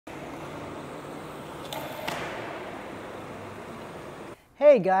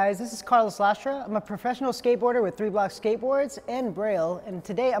Hey guys, this is Carlos Lastra. I'm a professional skateboarder with 3-block skateboards and Braille, and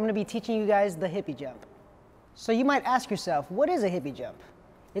today I'm going to be teaching you guys the hippie jump. So you might ask yourself, what is a hippie jump?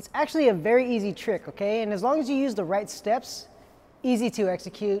 It's actually a very easy trick, okay? And as long as you use the right steps, easy to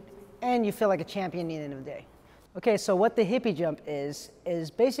execute, and you feel like a champion at the end of the day. Okay, so what the hippie jump is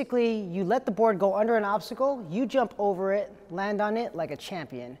basically you let the board go under an obstacle, you jump over it, land on it like a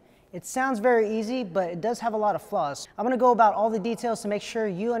champion. It sounds very easy, but it does have a lot of flaws. I'm gonna go about all the details to make sure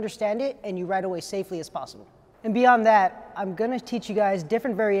you understand it and you ride away safely as possible. And beyond that, I'm gonna teach you guys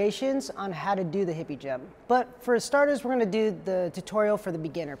different variations on how to do the hippie jump. But for starters, we're gonna do the tutorial for the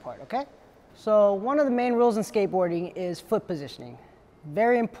beginner part, okay? So one of the main rules in skateboarding is foot positioning.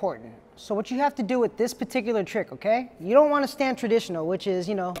 Very important. So what you have to do with this particular trick, okay? You don't wanna stand traditional, which is,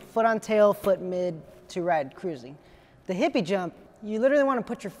 foot on tail, foot mid to ride cruising. The hippie jump, you literally want to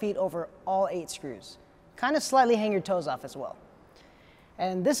put your feet over all 8 screws. Kind of slightly hang your toes off as well.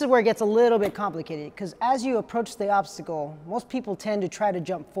 And this is where it gets a little bit complicated because as you approach the obstacle, most people tend to try to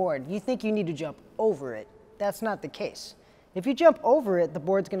jump forward. You think you need to jump over it. That's not the case. If you jump over it, the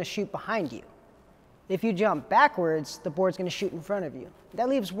board's going to shoot behind you. If you jump backwards, the board's going to shoot in front of you. That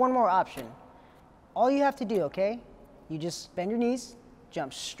leaves one more option. All you have to do, okay, you just bend your knees,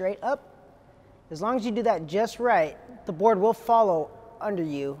 jump straight up. As long as you do that just right, the board will follow under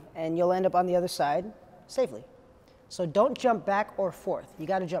you and you'll end up on the other side safely. So don't jump back or forth. You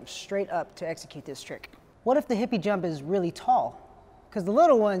gotta jump straight up to execute this trick. What if the hippie jump is really tall? Because the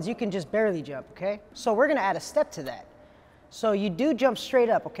little ones, you can just barely jump, okay? So we're gonna add a step to that. So you do jump straight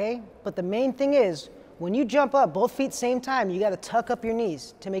up, okay? But the main thing is, when you jump up both feet same time, you gotta tuck up your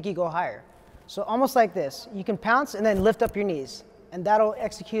knees to make you go higher. So almost like this. You can pounce and then lift up your knees. And that'll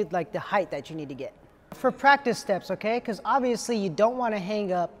execute like the height that you need to get. For practice steps, okay, because obviously you don't want to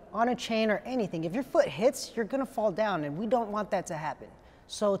hang up on a chain or anything. If your foot hits, you're going to fall down and we don't want that to happen.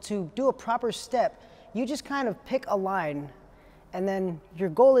 So to do a proper step, you just kind of pick a line and then your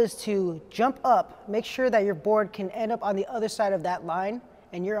goal is to jump up, make sure that your board can end up on the other side of that line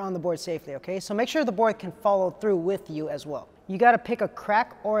and you're on the board safely, okay? So make sure the board can follow through with you as well. You got to pick a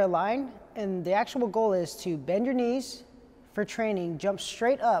crack or a line and the actual goal is to bend your knees, for training, jump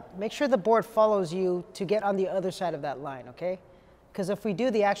straight up, make sure the board follows you to get on the other side of that line, okay? Because if we do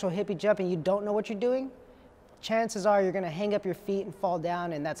the actual hippie jump and you don't know what you're doing, chances are you're gonna hang up your feet and fall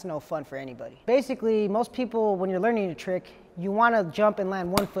down and that's no fun for anybody. Basically, most people, when you're learning a trick, you wanna jump and land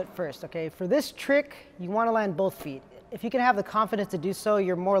one foot first, okay? For this trick, you wanna land both feet. If you can have the confidence to do so,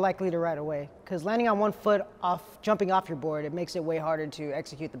 you're more likely to ride away. Because landing on one foot jumping off your board, it makes it way harder to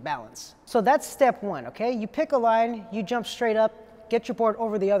execute the balance. So that's step one, okay? You pick a line, you jump straight up, get your board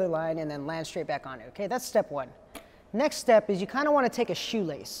over the other line, and then land straight back on it, okay? That's step one. Next step is you kind of want to take a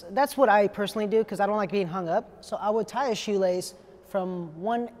shoelace. That's what I personally do because I don't like being hung up. So I would tie a shoelace from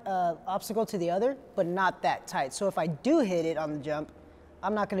one obstacle to the other, but not that tight. So if I do hit it on the jump,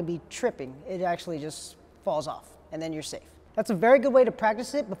 I'm not going to be tripping. It actually just falls off. And then you're safe. That's a very good way to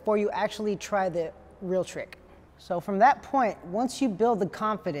practice it before you actually try the real trick. So from that point, once you build the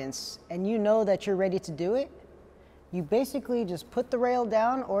confidence and you know that you're ready to do it, you basically just put the rail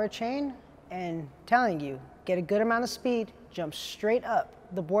down or a chain and telling you, get a good amount of speed, jump straight up.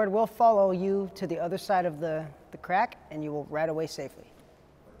 The board will follow you to the other side of the crack and you will ride away safely.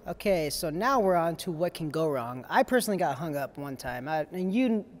 Okay, so now we're on to what can go wrong. I personally got hung up one time, and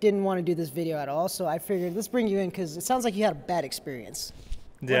you didn't want to do this video at all, so I figured let's bring you in because it sounds like you had a bad experience.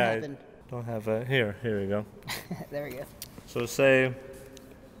 What happened? I don't have a, here we go. There we go. So say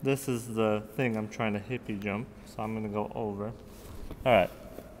this is the thing I'm trying to hippie jump, so I'm gonna go over. All right,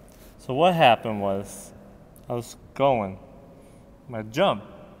 so what happened was I was going, my jump,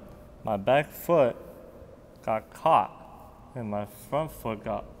 my back foot got caught and my front foot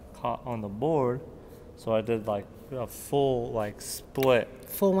got caught on the board, so I did like a full split.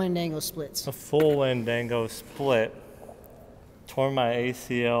 Full Wendango splits. A full Wendango split. Tore my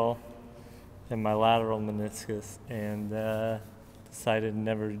ACL and my lateral meniscus and decided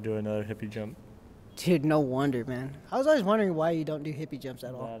never to do another hippie jump. Dude, no wonder, man. I was always wondering why you don't do hippie jumps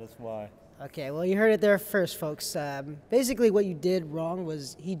at all. That is why. Okay, well you heard it there first, folks. Basically what you did wrong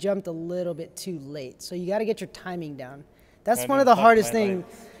was he jumped a little bit too late, so you got to get your timing down. That's one of the hardest things.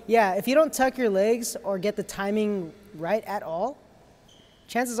 Yeah, if you don't tuck your legs or get the timing right at all,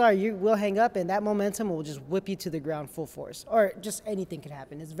 chances are you will hang up and that momentum will just whip you to the ground full force. Or just anything can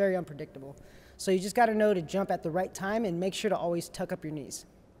happen. It's very unpredictable. So you just got to know to jump at the right time and make sure to always tuck up your knees.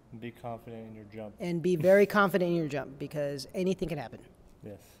 Be confident in your jump. And be very confident in your jump because anything can happen.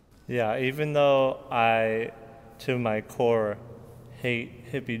 Yes. Yeah, even though I, to my core,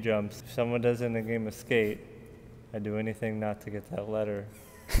 hate hippie jumps, if someone does it in a game of skate, I'd do anything not to get that letter.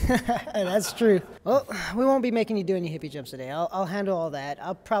 That's true. Well, we won't be making you do any hippie jumps today. I'll handle all that.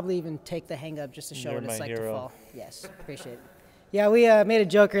 I'll probably even take the hang up just to show You're what it's my like to hero. fall. Yes, appreciate it. Yeah, we made a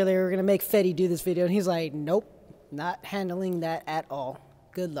joke earlier. We were going to make Fetty do this video, and he's like, nope, not handling that at all.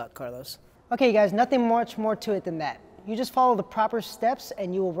 Good luck, Carlos. Okay, guys, nothing much more to it than that. You just follow the proper steps,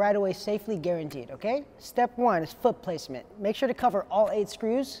 and you will ride away safely, guaranteed, okay? Step 1 is foot placement. Make sure to cover all 8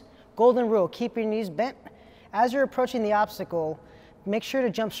 screws. Golden rule, keep your knees bent. As you're approaching the obstacle, make sure to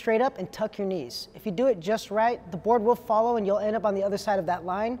jump straight up and tuck your knees. If you do it just right, the board will follow and you'll end up on the other side of that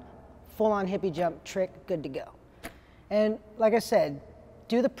line. Full-on hippie jump trick, good to go. And like I said,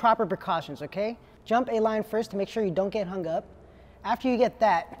 do the proper precautions, okay? Jump a line first to make sure you don't get hung up. After you get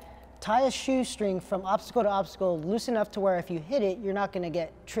that, tie a shoestring from obstacle to obstacle loose enough to where if you hit it, you're not gonna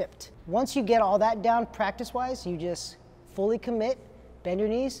get tripped. Once you get all that down practice-wise, you just fully commit, bend your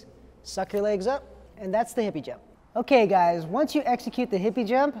knees, suck your legs up, and that's the hippie jump. Okay guys, once you execute the hippie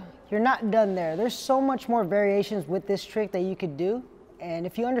jump, you're not done there. There's so much more variations with this trick that you could do. And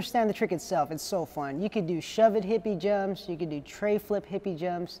if you understand the trick itself, it's so fun. You could do shove it hippie jumps, you could do tray flip hippie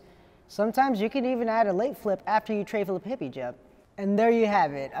jumps. Sometimes you can even add a late flip after you tray flip hippie jump. And there you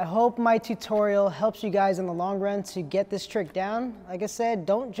have it. I hope my tutorial helps you guys in the long run to get this trick down. Like I said,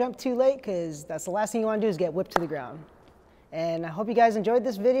 don't jump too late because that's the last thing you want to do is get whipped to the ground. And I hope you guys enjoyed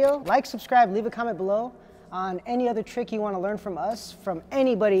this video. Like, subscribe, leave a comment below on any other trick you want to learn from us, from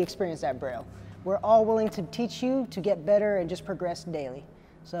anybody experienced at Braille. We're all willing to teach you to get better and just progress daily.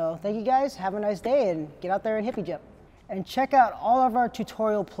 So thank you guys, have a nice day, and get out there and hippie jump. And check out all of our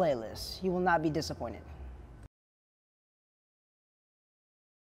tutorial playlists. You will not be disappointed.